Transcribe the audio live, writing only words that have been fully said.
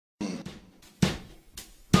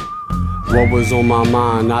What was on my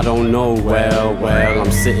mind, I don't know. Well,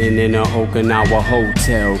 I'm sitting in a Okinawa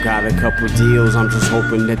hotel. Got a couple deals, I'm just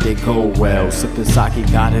hoping that they go well. Sipping sake,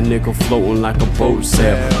 got a nigga floating like a boat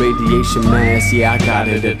sail. Radiation mask, yeah, I got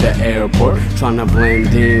it at the airport. Tryna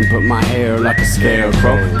blend in, put my hair like a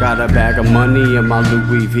scarecrow. Got a bag of money in my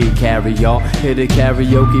Louis V carry-all. Hit a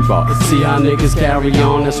karaoke bar, see how niggas carry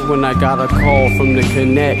on. That's when I got a call from the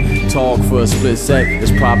Connect. Talk for a split sec,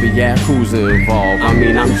 it's probably Yakuza involved. I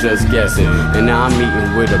mean, I'm just guessing. And now I'm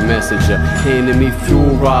meeting with a messenger, handing me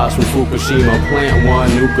fuel rods from Fukushima. Plant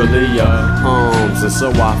one nuclear arms, and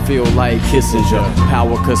so I feel like Kissinger.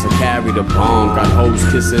 Power cause I carry the bomb. Got hoes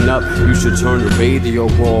kissing up, you should turn the radio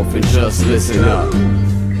off and just listen up.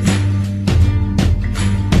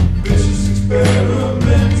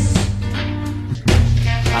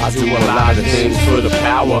 I do a lot of things for the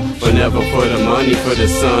power, but never for the money, for the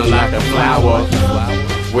sun like a flower.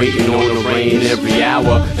 Waiting on the rain every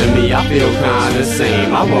hour, and me, I feel kinda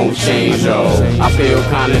same. I won't change, oh, I feel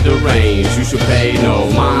kinda deranged. You should pay no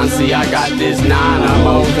mind, see I got this 9, I'm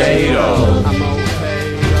okay though.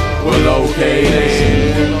 Well, okay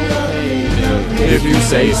then, if you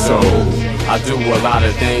say so. I do a lot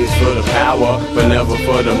of things for the power, but never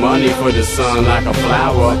for the money, for the sun like a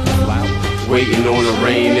flower. Waiting on the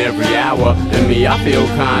rain every hour, and me, I feel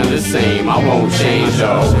kinda same. I won't change,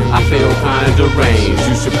 though, I feel kinda deranged.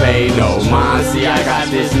 You should pay no mind, see I got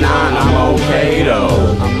this 9, I'm okay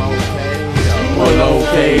though. Well,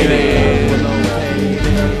 okay then,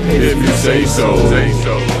 if you say so.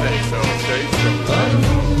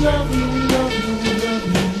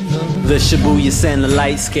 The Shibuya Center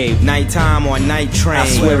lightscape, nighttime on night train. I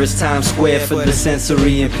swear it's Times Square for the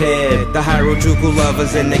sensory impaired. The Harajuku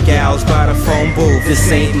lovers and the gals by the phone booth.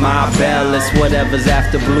 This ain't my bell, it's whatever's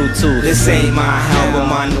after Bluetooth. This ain't my album,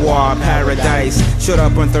 my Noir paradise. Showed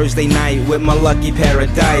up on Thursday night with my lucky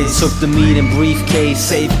paradise. Took the meat and briefcase,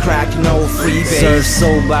 safe crack, no freebase. Served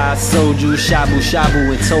soba, soju, shabu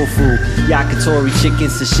shabu and tofu. Yakitori chicken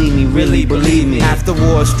sashimi, really believe me. After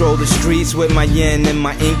war, stroll the streets with my yen and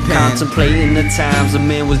my ink pen. Contemplating the times a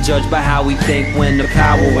man was judged by how we think when the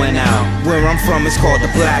power went out. Where I'm from, it's called the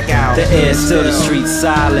blackout. The air still, the streets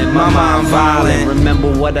silent, my mind violent.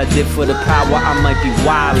 Remember what I did for the power, I might be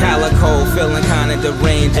wildin'. Calico feeling kinda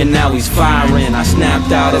deranged, and now he's firing. I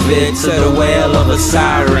snapped out of it to the wail of a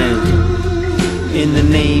siren. In the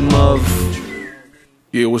name of...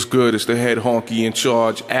 Yeah, what's good? It's the head honky in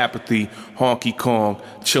charge, Apathy, Honky Kong,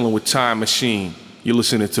 chilling with Time Machine. You're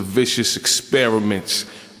listening to Vicious Experiments.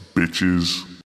 Bitches.